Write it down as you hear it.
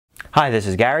Hi, this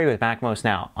is Gary with MacMost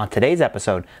Now. On today's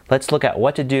episode, let's look at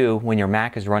what to do when your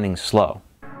Mac is running slow.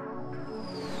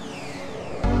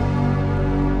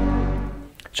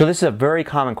 So this is a very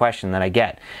common question that I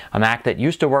get. A Mac that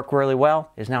used to work really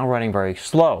well is now running very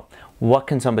slow. What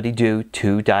can somebody do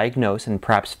to diagnose and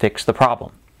perhaps fix the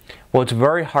problem? Well, it's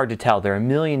very hard to tell. There are a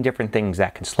million different things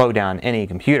that can slow down any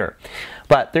computer.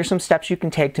 But there's some steps you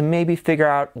can take to maybe figure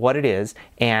out what it is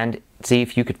and see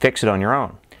if you could fix it on your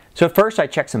own. So first I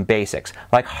check some basics,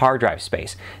 like hard drive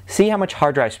space. See how much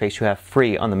hard drive space you have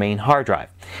free on the main hard drive.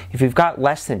 If you've got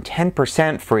less than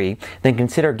 10% free, then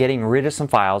consider getting rid of some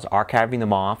files, archiving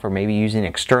them off, or maybe using an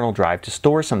external drive to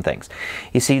store some things.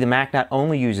 You see, the Mac not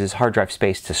only uses hard drive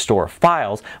space to store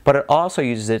files, but it also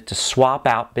uses it to swap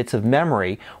out bits of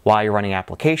memory while you're running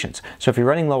applications. So if you're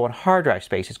running low on hard drive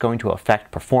space, it's going to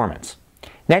affect performance.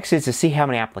 Next is to see how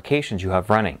many applications you have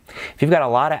running. If you've got a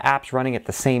lot of apps running at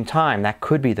the same time, that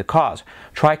could be the cause.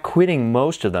 Try quitting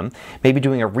most of them, maybe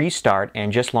doing a restart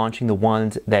and just launching the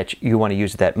ones that you want to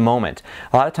use at that moment.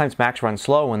 A lot of times Macs run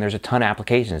slow when there's a ton of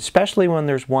applications, especially when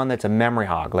there's one that's a memory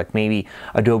hog, like maybe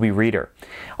Adobe Reader.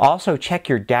 Also check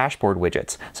your dashboard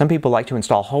widgets. Some people like to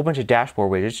install a whole bunch of dashboard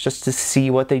widgets just to see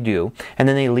what they do, and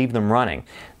then they leave them running.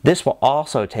 This will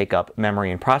also take up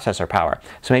memory and processor power,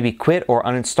 so maybe quit or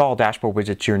uninstall dashboard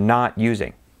widgets you're not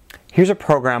using. Here's a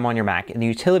program on your Mac in the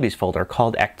Utilities folder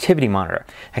called Activity Monitor.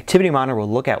 Activity Monitor will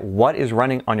look at what is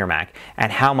running on your Mac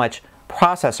and how much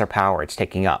processor power it's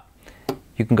taking up.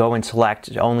 You can go and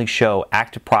select to only show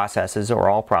active processes or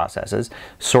all processes,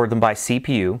 sort them by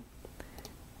CPU,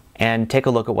 and take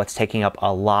a look at what's taking up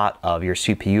a lot of your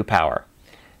CPU power.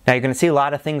 Now you're going to see a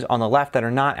lot of things on the left that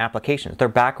are not applications. They're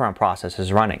background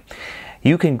processes running.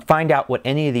 You can find out what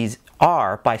any of these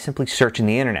are by simply searching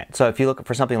the internet. So if you look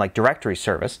for something like directory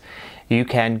service, you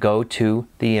can go to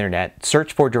the internet,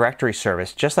 search for directory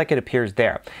service just like it appears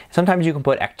there. Sometimes you can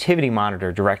put Activity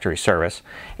Monitor directory service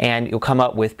and you'll come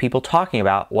up with people talking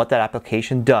about what that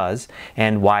application does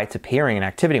and why it's appearing in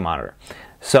Activity Monitor.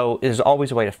 So there's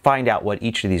always a way to find out what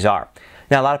each of these are.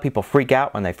 Now a lot of people freak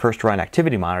out when they first run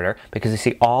Activity Monitor because they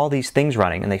see all these things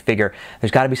running and they figure there's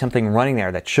got to be something running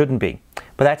there that shouldn't be.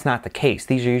 But that's not the case.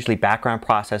 These are usually background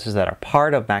processes that are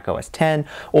part of Mac OS X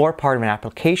or part of an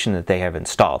application that they have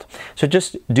installed. So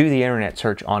just do the internet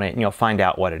search on it and you'll find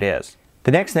out what it is.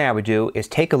 The next thing I would do is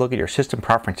take a look at your system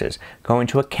preferences. Go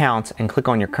into Accounts and click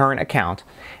on your current account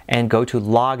and go to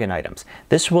Login Items.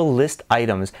 This will list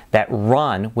items that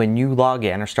run when you log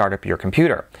in or start up your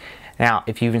computer. Now,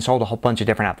 if you've installed a whole bunch of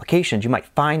different applications, you might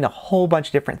find a whole bunch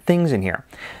of different things in here.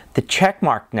 The check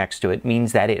mark next to it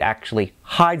means that it actually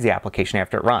hides the application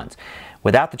after it runs.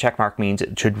 Without the check mark means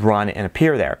it should run and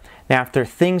appear there. Now, if there are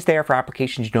things there for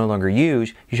applications you no longer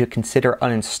use, you should consider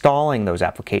uninstalling those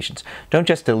applications. Don't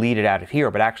just delete it out of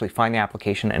here, but actually find the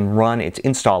application and run its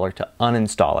installer to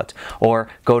uninstall it. Or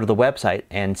go to the website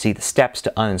and see the steps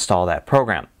to uninstall that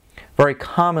program. Very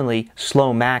commonly,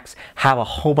 slow Macs have a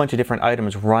whole bunch of different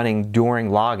items running during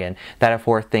login that are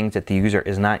for things that the user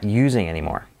is not using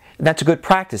anymore. That's a good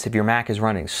practice if your Mac is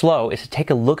running slow, is to take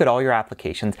a look at all your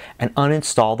applications and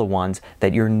uninstall the ones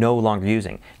that you're no longer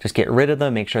using. Just get rid of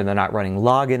them, make sure they're not running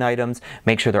login items,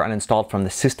 make sure they're uninstalled from the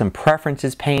System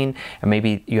Preferences pane, and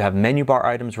maybe you have menu bar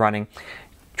items running.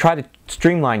 Try to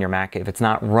streamline your Mac if it's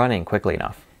not running quickly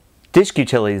enough. Disk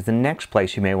utility is the next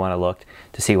place you may want to look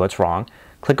to see what's wrong.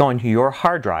 Click on your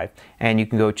hard drive and you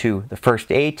can go to the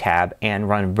First Aid tab and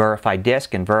run Verify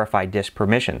Disk and Verify Disk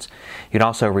Permissions. You can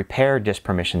also repair disk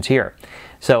permissions here.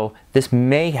 So this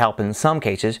may help in some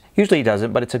cases, usually it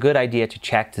doesn't, but it's a good idea to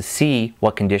check to see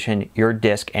what condition your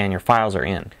disk and your files are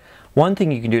in. One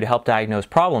thing you can do to help diagnose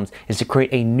problems is to create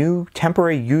a new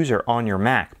temporary user on your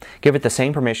Mac. Give it the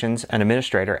same permissions and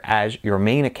administrator as your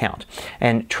main account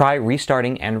and try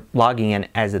restarting and logging in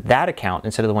as that account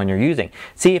instead of the one you're using.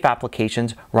 See if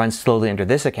applications run slowly under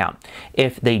this account.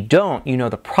 If they don't, you know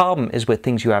the problem is with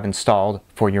things you have installed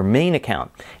for your main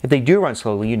account. If they do run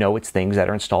slowly, you know it's things that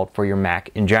are installed for your Mac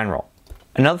in general.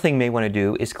 Another thing you may want to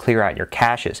do is clear out your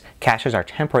caches. Caches are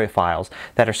temporary files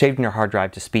that are saved in your hard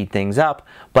drive to speed things up,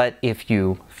 but if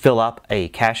you fill up a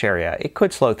cache area, it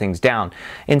could slow things down.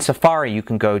 In Safari, you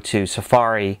can go to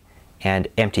Safari and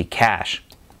Empty Cache.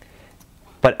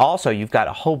 But also, you've got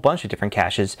a whole bunch of different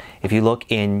caches. If you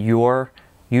look in your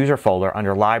user folder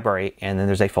under Library, and then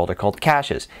there's a folder called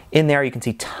Caches. In there, you can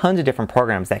see tons of different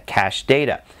programs that cache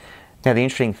data. Now, the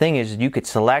interesting thing is you could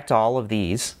select all of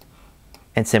these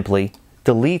and simply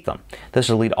delete them. This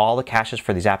will delete all the caches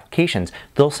for these applications.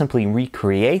 They'll simply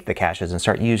recreate the caches and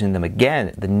start using them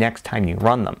again the next time you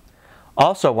run them.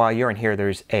 Also, while you're in here,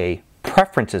 there's a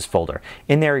Preferences folder.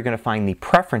 In there you're going to find the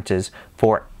preferences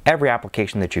for every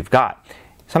application that you've got.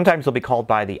 Sometimes they'll be called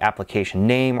by the application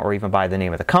name or even by the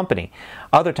name of the company.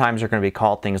 Other times they're going to be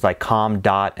called things like com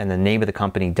dot and the name of the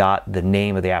company dot the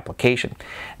name of the application.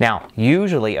 Now,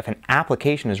 usually if an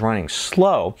application is running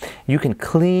slow, you can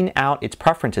clean out its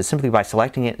preferences simply by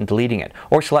selecting it and deleting it,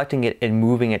 or selecting it and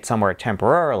moving it somewhere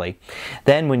temporarily.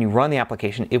 Then when you run the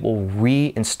application, it will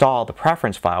reinstall the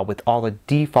preference file with all the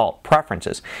default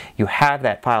preferences. You have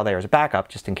that file there as a backup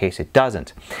just in case it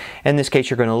doesn't. In this case,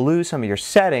 you're going to lose some of your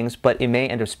settings, but it may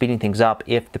end up speeding things up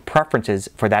if the preferences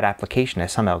for that application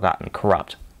has somehow gotten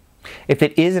corrupt. If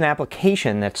it is an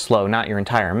application that's slow, not your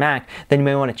entire Mac, then you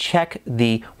may want to check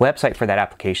the website for that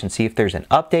application, see if there's an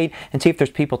update, and see if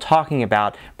there's people talking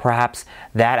about perhaps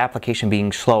that application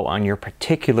being slow on your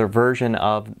particular version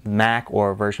of Mac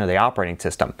or version of the operating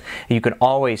system. You can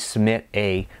always submit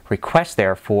a request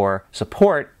there for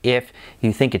support if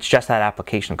you think it's just that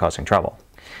application causing trouble.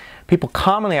 People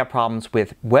commonly have problems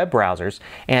with web browsers,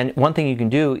 and one thing you can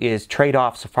do is trade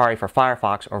off Safari for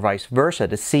Firefox or vice versa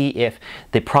to see if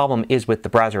the problem is with the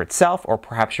browser itself or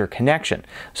perhaps your connection.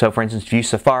 So for instance, if you use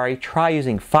Safari, try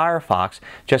using Firefox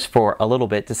just for a little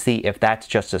bit to see if that's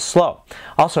just as slow.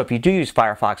 Also, if you do use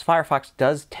Firefox, Firefox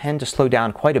does tend to slow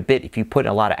down quite a bit if you put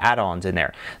a lot of add-ons in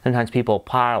there. Sometimes people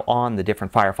pile on the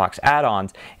different Firefox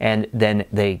add-ons and then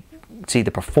they see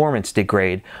the performance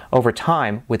degrade over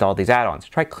time with all these add-ons.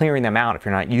 Try clearing them out if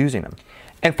you're not using them.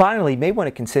 And finally, you may want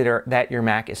to consider that your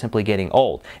Mac is simply getting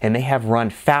old. It may have run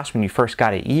fast when you first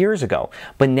got it years ago,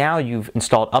 but now you've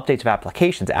installed updates of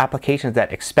applications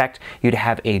that expect you to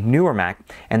have a newer Mac,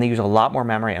 and they use a lot more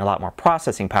memory and a lot more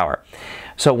processing power.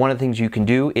 So one of the things you can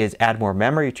do is add more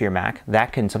memory to your Mac.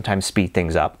 That can sometimes speed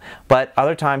things up, but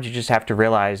other times you just have to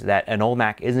realize that an old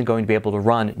Mac isn't going to be able to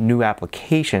run new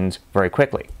applications very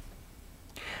quickly.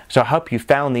 So I hope you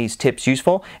found these tips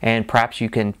useful, and perhaps you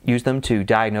can use them to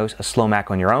diagnose a slow Mac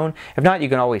on your own. If not, you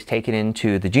can always take it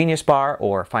into the Genius Bar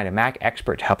or find a Mac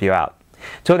expert to help you out.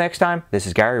 Till next time, this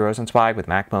is Gary Rosenzweig with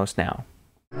MacMost Now.